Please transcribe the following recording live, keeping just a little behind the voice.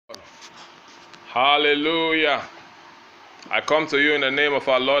Hallelujah. I come to you in the name of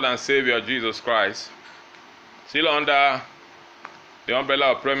our Lord and Savior Jesus Christ, still under the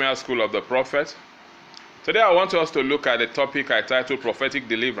umbrella of Premier School of the Prophet. Today I want us to look at the topic I titled Prophetic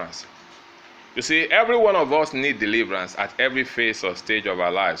Deliverance. You see, every one of us needs deliverance at every phase or stage of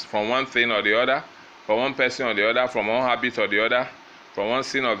our lives, from one thing or the other, from one person or the other, from one habit or the other, from one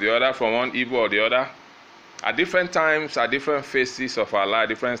sin or the other, from one evil or the other. At different times, at different phases of our life,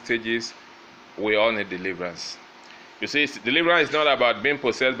 different stages, we all need deliverance. You see, deliverance is not about being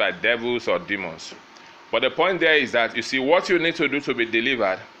possessed by devils or demons. But the point there is that, you see, what you need to do to be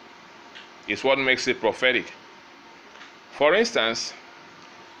delivered is what makes it prophetic. For instance,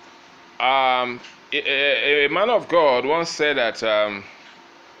 a man of God once said that,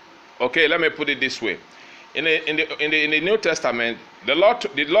 okay, let me put it this way. In the New Testament, the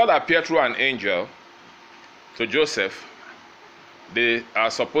Lord appeared through an angel to Joseph, the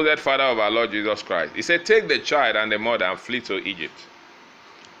supposed father of our Lord Jesus Christ. He said, take the child and the mother and flee to Egypt,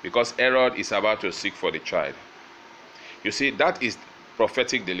 because Herod is about to seek for the child. You see, that is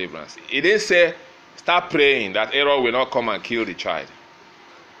prophetic deliverance. He didn't say, start praying that Herod will not come and kill the child.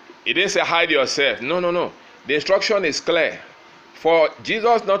 He didn't say, hide yourself. No, no, no. The instruction is clear. For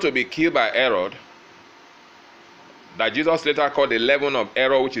Jesus not to be killed by Herod, that Jesus later called the leaven of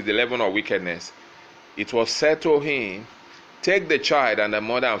Herod, which is the leaven of wickedness, it was said to him, take the child and the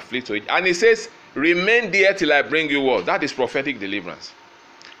mother and flee to it. And he says, remain there till I bring you word. That is prophetic deliverance.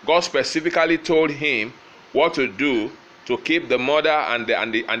 God specifically told him what to do to keep the mother and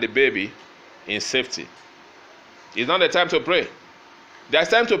the baby in safety. It's not the time to pray. There's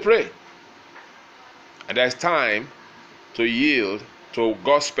time to pray. And there's time to yield to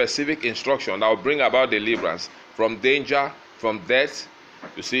God's specific instruction that will bring about deliverance from danger, from death,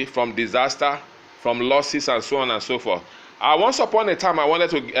 you see, from disaster, from losses, and so on and so forth. Once upon a time, I wanted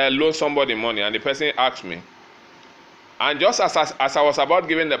to loan somebody money, and the person asked me. And just as I was about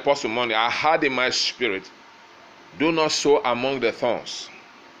giving the person money, I heard in my spirit, do not sow among the thorns.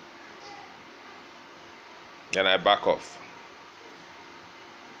 Then I back off.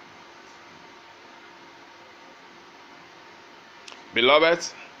 Beloved,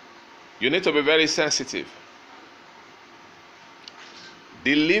 you need to be very sensitive.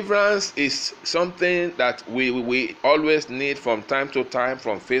 Deliverance is something that we always need from time to time,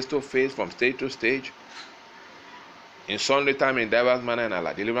 from phase to phase, from stage to stage. In sundry time, in diverse manner and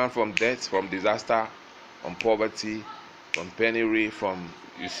Allah. Deliverance from death, from disaster, from poverty, from penury, from,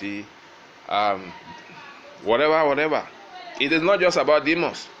 you see, whatever. It is not just about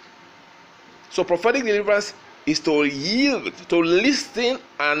demons. So prophetic deliverance is to yield, to listen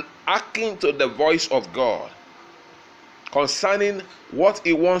and hearken to the voice of God concerning what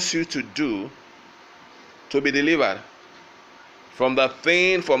he wants you to do to be delivered from the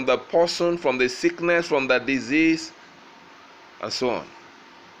thing, from the person, from the sickness, from the disease, and so on.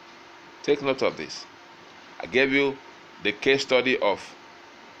 Take note of this. I gave you the case study of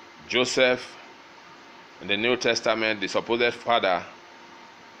Joseph in the New Testament, the supposed father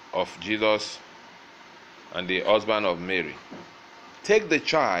of Jesus and the husband of Mary. Take the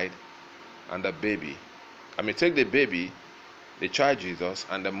child and the baby. Take the baby, the child Jesus,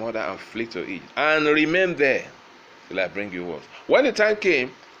 and the mother, and flee to Egypt, and remain there till I bring you word. When the time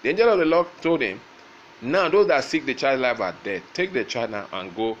came, the angel of the Lord told him, now those that seek the child's life are dead. Take the child now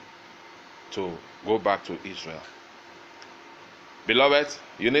and go back to Israel. Beloved,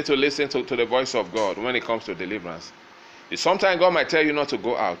 you need to listen to the voice of God when it comes to deliverance. Sometimes God might tell you not to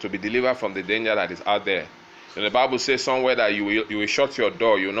go out to be delivered from the danger that is out there. And the Bible says somewhere that you will shut your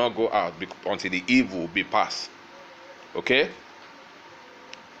door, you will not go out until the evil be past. Okay?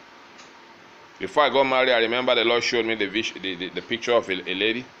 Before I got married, I remember the Lord showed me the picture of a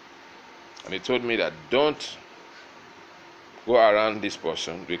lady. And he told me that don't go around this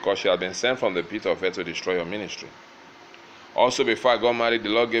person, because she has been sent from the pit of hell to destroy your ministry. Also, before I got married, the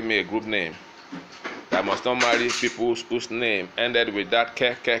Lord gave me a group name. I must not marry people whose name ended with that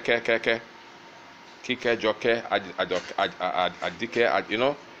kike, joke, adike, you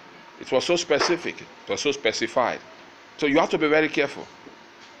know. It was so specific. It was so specified. So you have to be very careful.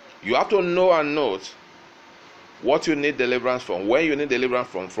 You have to know and note what you need deliverance from, where you need deliverance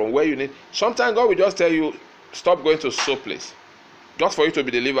from where you need. Sometimes God will just tell you, stop going to so place, just for you to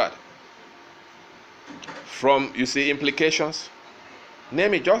be delivered from, you see, implications.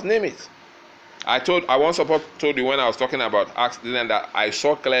 Name it, just name it. I once told you when I was talking about accident that I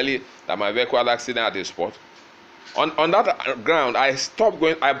saw clearly that my vehicle had accident at the spot. On that ground, I stopped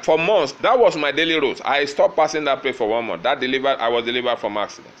going. For months, that was my daily route. I stopped passing that place for 1 month. I was delivered from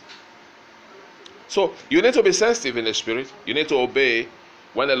accident. So you need to be sensitive in the spirit. You need to obey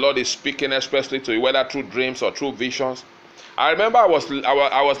when the Lord is speaking expressly to you, whether through dreams or through visions. I remember I was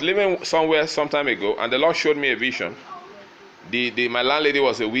living somewhere some time ago, and the Lord showed me a vision. My landlady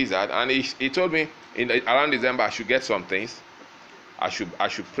was a wizard, and he told me around December I should get some things. I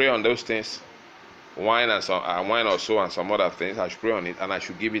should pray on those things, wine or so and some other things. I should pray on it, and I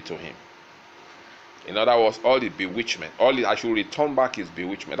should give it to him. In other words, all the bewitchment, I should return back his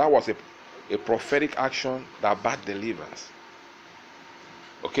bewitchment. That was a prophetic action that brought deliverance.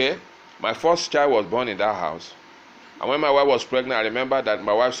 Okay, my first child was born in that house, and when my wife was pregnant, I remember that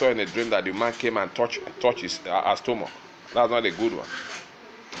my wife saw in a dream that the man came and touched her stomach. That's not a good one.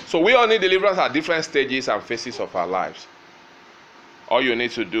 So we all need deliverance at different stages and phases of our lives. All you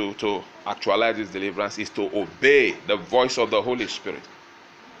need to do to actualize this deliverance is to obey the voice of the Holy Spirit.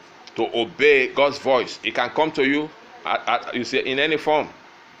 To obey God's voice. It can come to you, you see, in any form.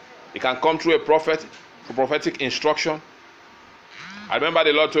 It can come through a prophet, for prophetic instruction. I remember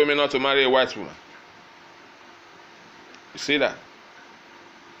the Lord told me not to marry a white woman. You see that?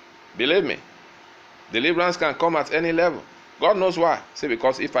 Believe me, deliverance can come at any level. God knows why. See,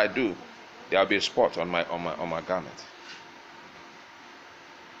 because if I do, there will be a spot on my garment.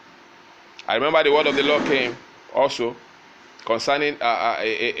 I remember the word of the Lord came also concerning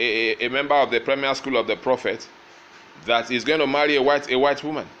a member of the premier school of the prophet that is going to marry a white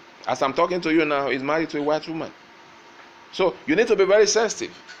woman. As I'm talking to you now, he's married to a white woman. So you need to be very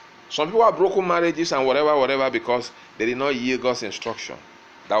sensitive. Some people have broken marriages and whatever because they did not yield God's instruction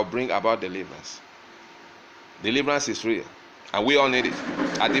that will bring about deliverance. Deliverance is real, and we all need it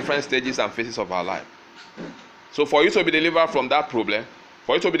at different stages and phases of our life. So for you to be delivered from that problem,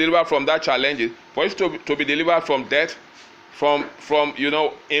 for you to be delivered from that challenge, for you to be delivered from death, from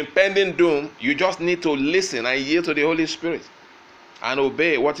impending doom, you just need to listen and yield to the Holy Spirit and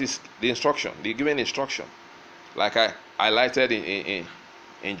obey what is the instruction, the given instruction. Like I highlighted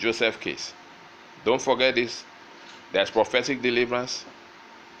in Joseph's case. Don't forget this. There's prophetic deliverance.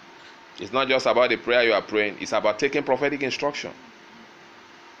 It's not just about the prayer you are praying. It's about taking prophetic instruction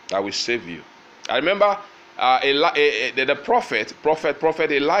that will save you. I remember the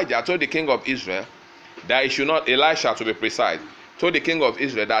prophet Elijah told the king of Israel that he should not, Elisha to be precise, told the king of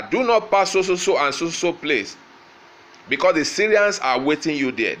Israel that do not pass so and so place, because the Syrians are waiting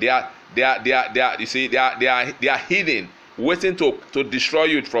you there. They are hidden, waiting to destroy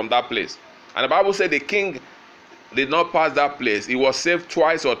you from that place. And the Bible said the king did not pass that place. He was saved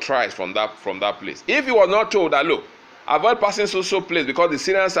twice or thrice from that place. If he was not told that, look, avoid passing so place because the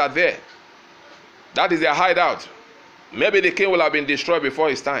Syrians are there, that is their hideout, maybe the king will have been destroyed before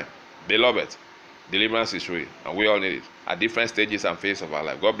his time. Beloved, deliverance is real, and we all need it at different stages and phases of our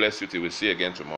life. God bless you till we see you again tomorrow.